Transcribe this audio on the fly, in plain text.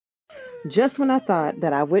Just when I thought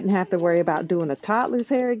that I wouldn't have to worry about doing a toddler's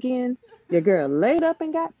hair again, your girl laid up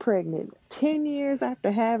and got pregnant 10 years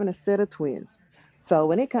after having a set of twins. So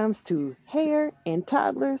when it comes to hair and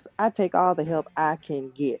toddlers, I take all the help I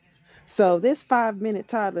can get. So this 5-minute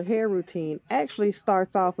toddler hair routine actually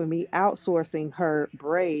starts off with me outsourcing her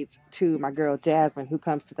braids to my girl Jasmine, who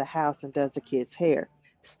comes to the house and does the kids' hair.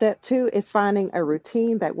 Step two is finding a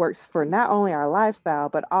routine that works for not only our lifestyle,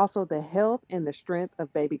 but also the health and the strength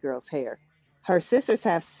of baby girl's hair. Her sisters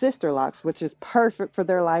have sister locks, which is perfect for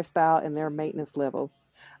their lifestyle and their maintenance level.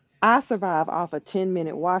 I survive off of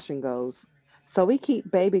 10-minute wash and goes. So we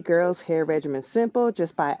keep baby girl's hair regimen simple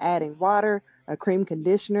just by adding water, a cream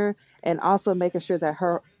conditioner, and also making sure that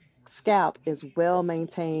her scalp is well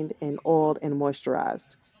maintained and oiled and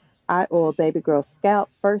moisturized. I oil baby girl's scalp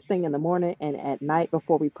first thing in the morning and at night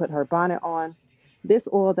before we put her bonnet on. This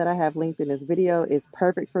oil that I have linked in this video is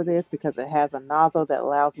perfect for this because it has a nozzle that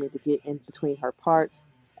allows me to get in between her parts.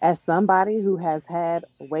 As somebody who has had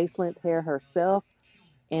waist length hair herself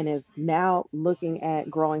and is now looking at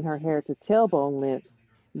growing her hair to tailbone length,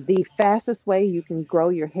 the fastest way you can grow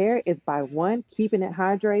your hair is by one, keeping it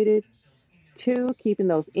hydrated, two, keeping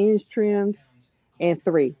those ends trimmed, and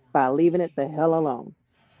three, by leaving it the hell alone.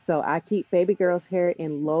 So I keep baby girl's hair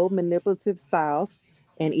in low manipulative styles,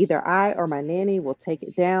 and either I or my nanny will take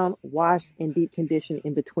it down, wash, and deep condition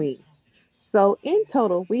in between. So in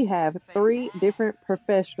total, we have three different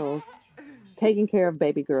professionals taking care of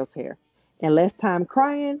baby girl's hair. And less time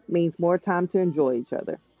crying means more time to enjoy each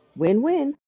other. Win win.